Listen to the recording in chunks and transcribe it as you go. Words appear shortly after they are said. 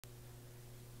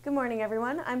Good morning,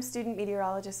 everyone. I'm student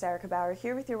meteorologist Erica Bauer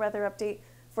here with your weather update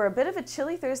for a bit of a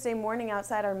chilly Thursday morning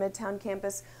outside our Midtown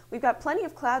campus. We've got plenty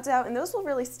of clouds out, and those will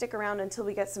really stick around until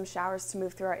we get some showers to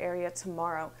move through our area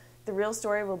tomorrow. The real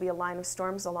story will be a line of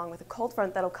storms along with a cold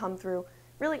front that'll come through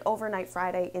really overnight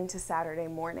Friday into Saturday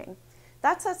morning.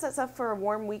 That sets us up for a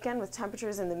warm weekend with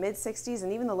temperatures in the mid-60s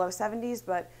and even the low 70s,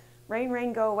 but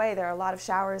rain, go away. There are a lot of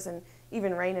showers and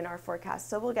even rain in our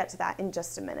forecast, so we'll get to that in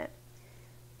just a minute.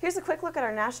 Here's a quick look at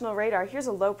our national radar. Here's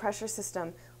a low pressure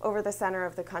system over the center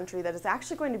of the country that is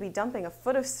actually going to be dumping a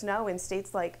foot of snow in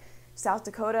states like South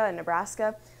Dakota and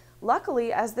Nebraska.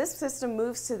 Luckily, as this system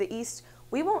moves to the east,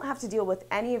 we won't have to deal with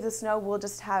any of the snow. We'll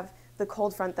just have the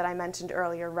cold front that I mentioned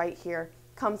earlier right here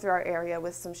come through our area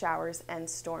with some showers and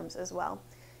storms as well.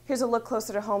 Here's a look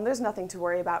closer to home. There's nothing to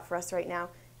worry about for us right now.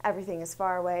 Everything is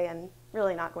far away and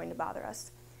really not going to bother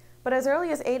us. But as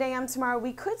early as 8 a.m. tomorrow,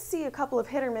 we could see a couple of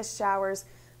hit or miss showers.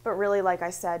 But really, like I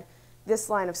said, this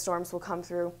line of storms will come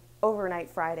through overnight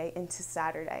Friday into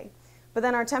Saturday. But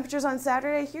then our temperatures on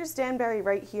Saturday, here's Danbury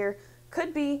right here,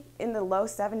 could be in the low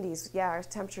 70s. Yeah, our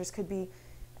temperatures could be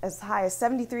as high as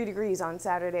 73 degrees on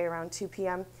Saturday around 2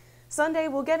 p.m. Sunday,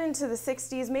 we'll get into the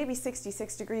 60s, maybe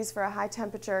 66 degrees for a high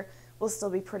temperature. We'll still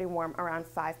be pretty warm around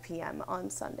 5 p.m. on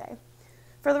Sunday.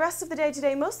 For the rest of the day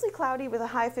today, mostly cloudy with a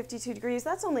high of 52 degrees.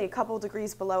 That's only a couple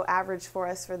degrees below average for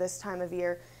us for this time of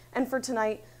year. And for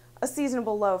tonight, a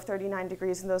seasonable low of 39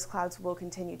 degrees, and those clouds will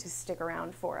continue to stick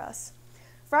around for us.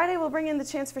 Friday will bring in the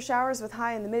chance for showers with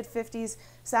high in the mid-50s.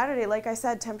 Saturday, like I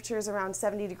said, temperatures around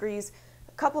 70 degrees.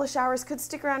 A couple of showers could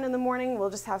stick around in the morning. We'll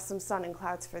just have some sun and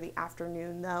clouds for the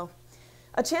afternoon, though.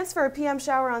 A chance for a PM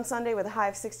shower on Sunday with a high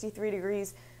of 63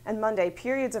 degrees, and Monday,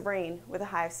 periods of rain with a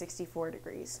high of 64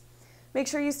 degrees. Make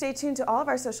sure you stay tuned to all of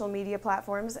our social media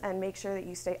platforms and make sure that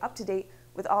you stay up to date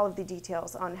with all of the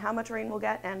details on how much rain we'll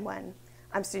get and when.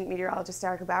 I'm student meteorologist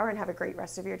Erica Bauer, and have a great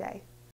rest of your day.